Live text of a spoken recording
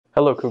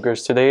Hello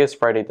Cougars, today is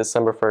Friday,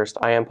 December 1st.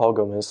 I am Paul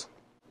Gomez.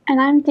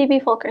 And I'm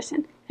DB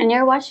Fulkerson, and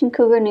you're watching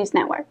Cougar News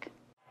Network.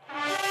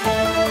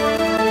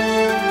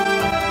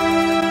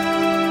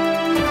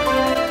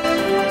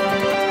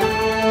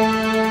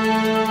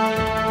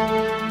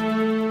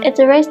 It's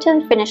a race to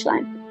the finish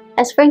line,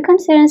 as Franklin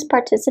students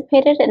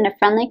participated in a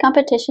friendly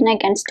competition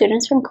against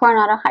students from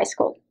Coronado High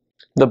School.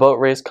 The boat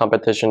race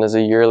competition is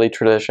a yearly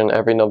tradition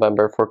every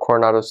November for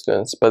Coronado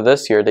students, but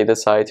this year they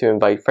decided to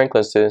invite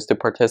Franklin students to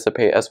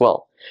participate as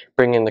well,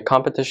 bringing the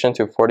competition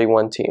to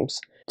 41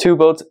 teams. 2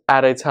 boats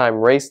at a time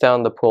raced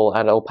down the pool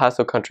at El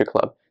Paso Country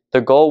Club.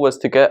 The goal was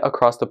to get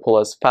across the pool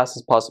as fast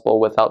as possible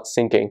without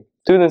sinking.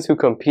 Students who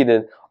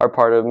competed are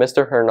part of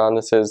Mr.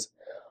 Hernandez's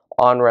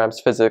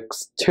On-Ramps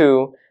Physics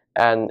 2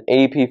 and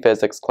AP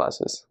Physics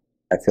classes.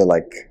 I feel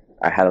like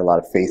I had a lot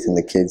of faith in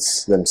the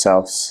kids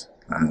themselves.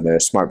 They're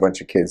a smart bunch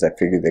of kids. I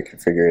figured they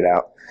could figure it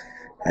out.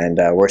 And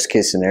worst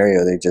case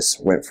scenario, they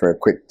just went for a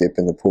quick dip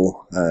in the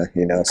pool,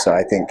 So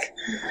I think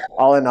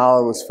all in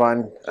all, it was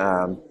fun.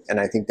 And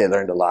I think they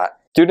learned a lot.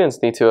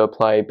 Students need to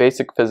apply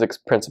basic physics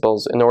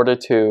principles in order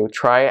to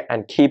try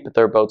and keep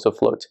their boats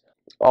afloat.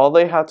 All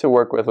they had to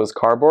work with was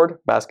cardboard,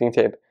 masking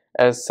tape,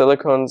 and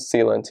silicone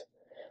sealant.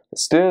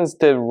 Students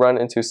did run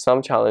into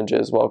some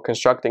challenges while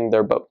constructing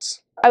their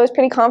boats. I was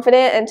pretty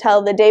confident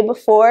until the day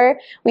before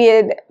we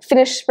had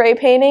finished spray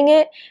painting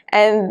it,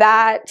 and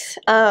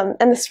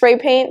the spray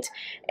paint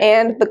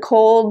and the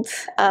cold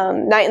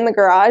night in the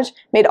garage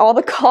made all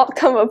the caulk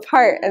come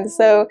apart. And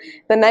so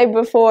the night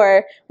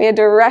before, we had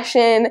to rush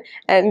in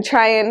and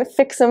try and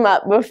fix them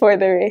up before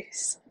the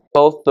race.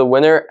 Both the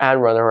winner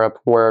and runner-up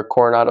were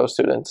Coronado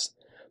students.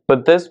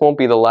 But this won't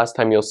be the last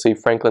time you'll see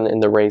Franklin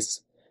in the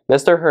race.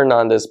 Mr.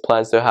 Hernandez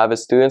plans to have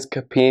his students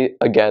compete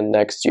again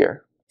next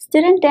year.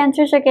 Student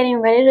dancers are getting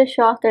ready to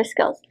show off their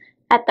skills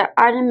at their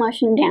Art in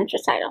Motion dance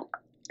recital.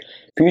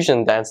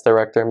 Fusion dance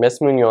director Ms.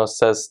 Munoz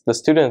says the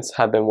students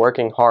have been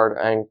working hard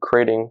and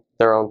creating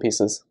their own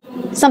pieces.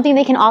 Something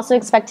they can also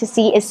expect to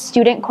see is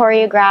student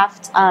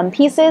choreographed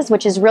pieces,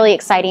 which is really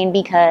exciting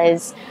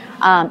because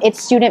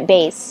it's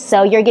student-based.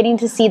 So you're getting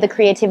to see the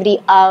creativity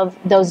of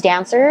those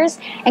dancers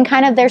and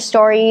kind of their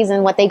stories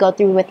and what they go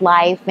through with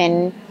life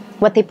and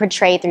what they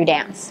portray through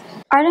dance.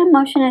 Art in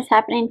Motion is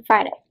happening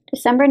Friday,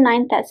 December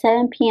 9th at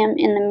 7 p.m.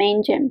 in the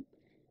main gym.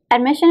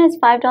 Admission is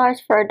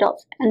 $5 for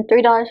adults and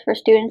 $3 for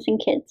students and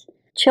kids.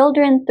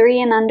 Children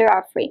 3 and under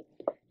are free.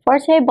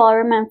 Forte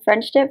Ballroom and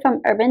French Dip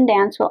from Urban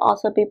Dance will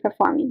also be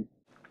performing.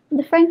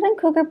 The Franklin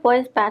Cougar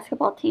boys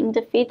basketball team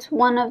defeats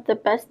one of the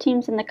best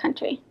teams in the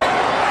country.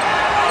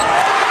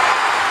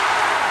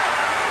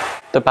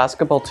 The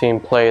basketball team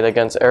played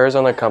against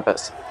Arizona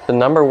Compass, the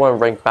 #1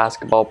 ranked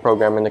basketball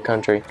program in the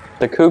country.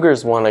 The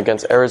Cougars won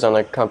against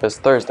Arizona Compass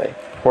Thursday,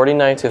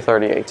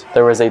 49-38.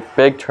 There was a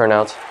big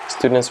turnout.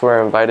 Students were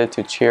invited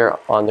to cheer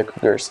on the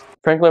Cougars.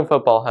 Franklin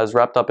football has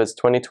wrapped up its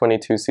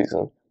 2022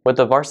 season, with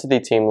the varsity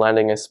team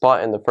landing a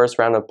spot in the first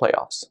round of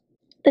playoffs.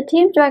 The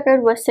team's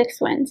record was 6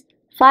 wins,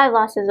 5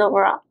 losses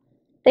overall.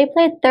 They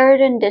played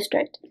 3rd in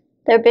district.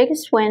 Their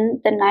biggest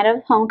win, the night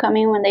of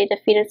homecoming when they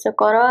defeated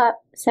Socorro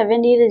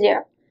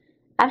 70-0.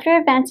 After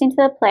advancing to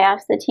the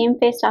playoffs, the team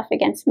faced off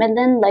against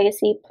Midland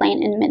Legacy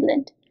Plain in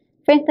Midland.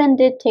 Franklin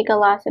did take a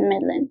loss in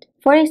Midland,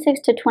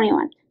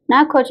 46-21.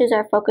 Now coaches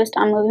are focused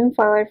on moving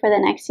forward for the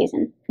next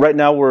season. Right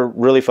now we're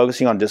really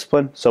focusing on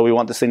discipline, so we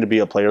want this thing to be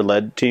a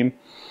player-led team.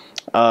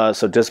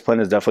 So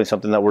discipline is definitely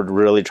something that we're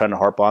really trying to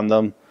harp on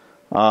them.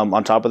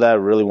 On top of that, I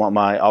really want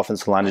my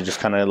offensive line to just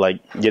kind of like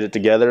get it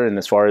together, and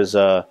as far as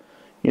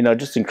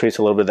just increase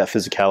a little bit of that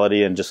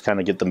physicality and just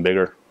kind of get them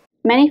bigger.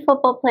 Many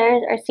football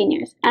players are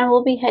seniors and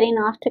will be heading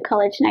off to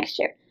college next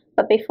year,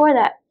 but before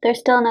that, there's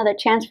still another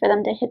chance for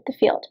them to hit the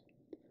field.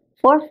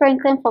 4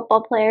 Franklin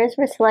football players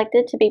were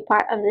selected to be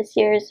part of this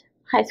year's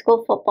high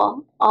school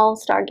football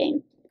all-star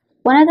game.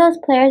 One of those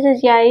players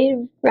is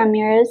Yair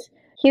Ramirez.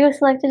 He was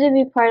selected to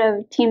be part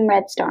of Team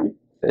Red Storm.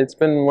 It's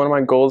been one of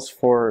my goals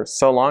for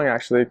so long,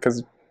 actually,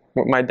 because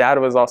my dad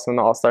was also in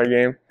the all-star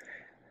game,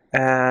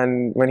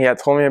 and when he had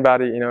told me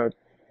about it,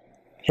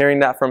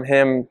 hearing that from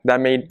him, that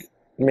made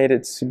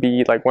it to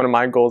be like one of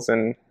my goals,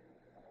 and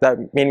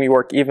that made me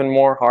work even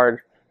more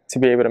hard to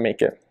be able to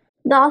make it.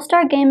 The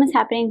All-Star Game is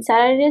happening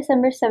Saturday,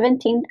 December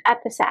 17th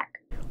at the SAC.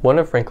 One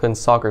of Franklin's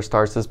soccer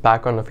stars is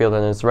back on the field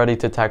and is ready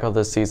to tackle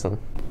this season.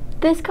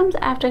 This comes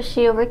after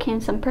she overcame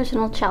some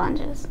personal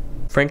challenges.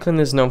 Franklin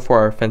is known for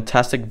our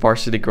fantastic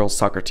varsity girls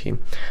soccer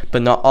team,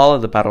 but not all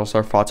of the battles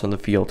are fought on the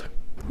field.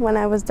 When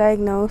I was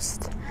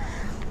diagnosed,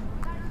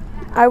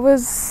 I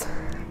was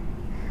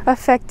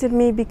affected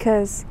me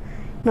because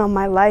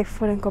my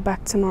life wouldn't go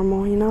back to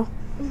normal,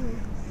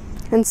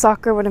 And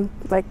soccer wouldn't,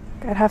 I'd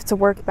have to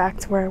work back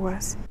to where I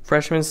was.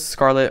 Freshman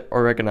Scarlett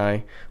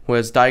Oregani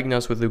was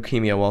diagnosed with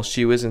leukemia while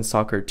she was in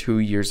soccer 2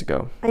 years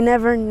ago. I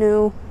never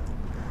knew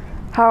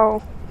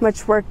how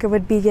much work it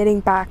would be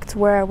getting back to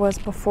where I was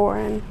before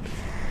and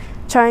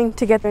trying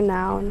to get there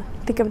now, and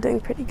I think I'm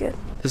doing pretty good.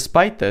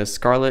 Despite this,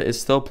 Scarlett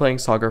is still playing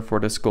soccer for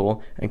the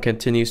school and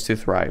continues to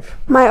thrive.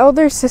 My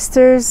older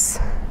sisters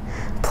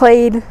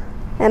played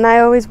and I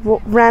always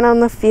ran on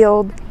the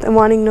field and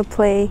wanting to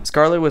play.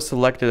 Scarlett was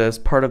selected as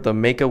part of the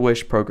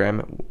Make-A-Wish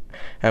program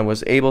and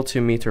was able to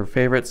meet her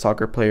favorite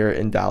soccer player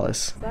in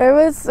Dallas. It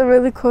was a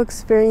really cool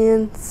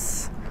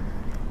experience.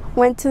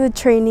 Went to the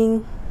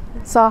training,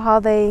 saw how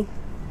they,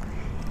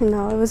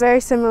 it was very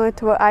similar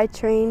to what I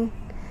train.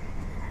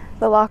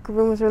 The locker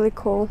room was really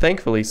cool.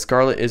 Thankfully,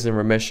 Scarlett is in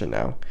remission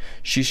now.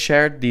 She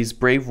shared these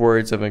brave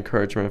words of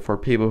encouragement for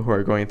people who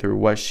are going through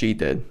what she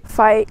did.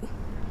 Fight,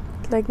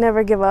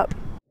 never give up.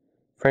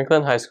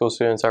 Franklin High School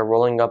students are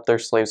rolling up their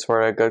sleeves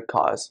for a good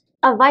cause.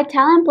 A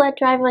Vitalant blood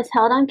drive was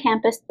held on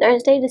campus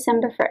Thursday,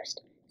 December 1st.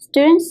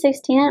 Students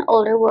 16 and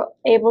older were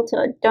able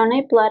to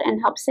donate blood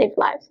and help save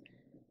lives.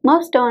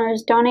 Most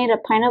donors donate a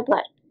pint of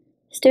blood.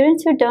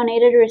 Students who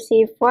donated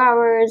received 4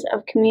 hours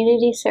of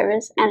community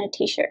service and a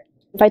t-shirt.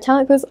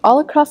 Vitalant goes all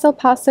across El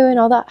Paso and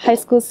all the high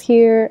schools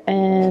here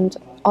and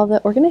all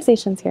the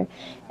organizations here.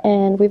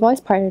 And we've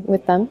always partnered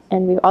with them,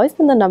 and we've always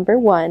been the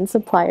 #1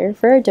 supplier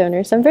for our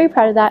donors, so I'm very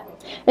proud of that.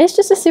 And it's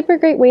just a super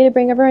great way to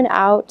bring everyone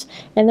out,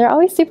 and they're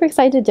always super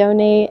excited to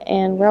donate,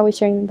 and we're always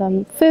sharing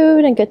them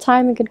food and good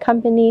time and good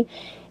company.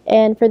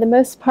 And for the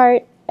most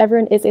part,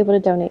 everyone is able to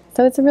donate,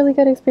 so it's a really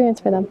good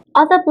experience for them.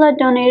 All the blood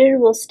donated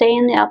will stay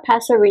in the El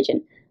Paso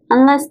region,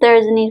 unless there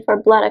is a need for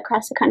blood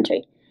across the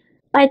country.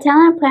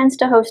 Vitalant plans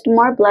to host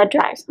more blood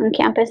drives on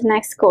campus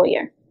next school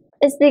year.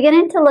 It's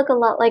beginning to look a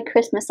lot like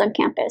Christmas on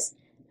campus,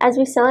 as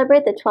we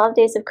celebrate the 12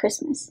 days of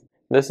Christmas.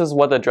 This is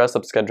what the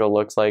dress-up schedule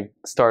looks like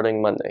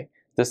starting Monday,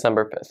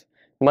 December 5th.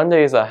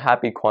 Monday is a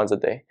happy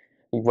Kwanzaa day.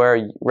 You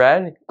wear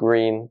red,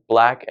 green,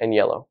 black, and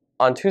yellow.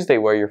 On Tuesday,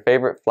 wear your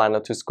favorite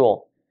flannel to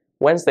school.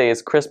 Wednesday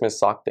is Christmas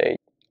sock day.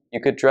 You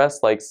could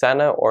dress like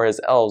Santa or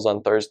his elves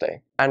on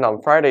Thursday. And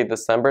on Friday,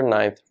 December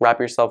 9th, wrap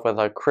yourself with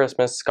a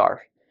Christmas scarf.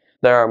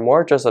 There are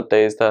more dress-up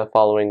days the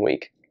following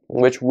week,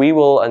 which we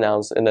will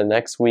announce in the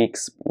next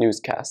week's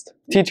newscast.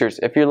 Teachers,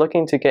 if you're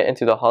looking to get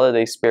into the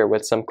holiday spirit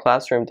with some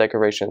classroom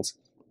decorations,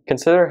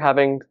 consider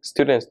having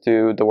students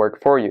do the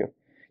work for you.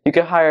 You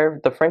can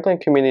hire the Franklin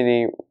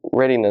Community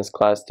Readiness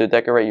class to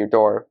decorate your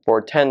door for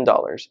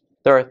 $10.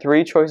 There are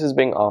 3 choices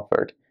being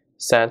offered: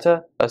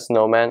 Santa, a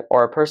snowman,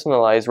 or a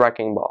personalized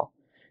wrecking ball.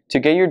 To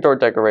get your door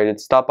decorated,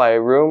 stop by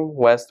Room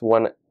West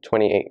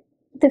 128.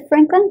 The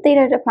Franklin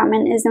Theater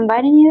Department is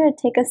inviting you to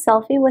take a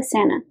selfie with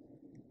Santa.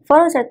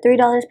 Photos are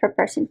 $3 per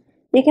person.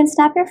 You can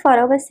snap your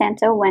photo with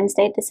Santa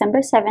Wednesday, December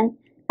 7th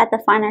at the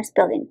Fine Arts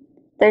Building.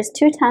 There's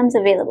 2 times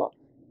available,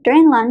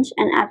 during lunch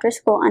and after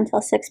school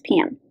until 6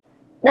 p.m.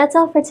 That's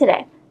all for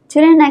today.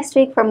 Tune in next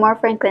week for more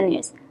Franklin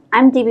news.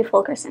 I'm DB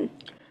Fulkerson.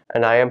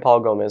 And I am Paul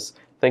Gomez.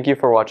 Thank you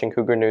for watching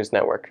Cougar News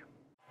Network.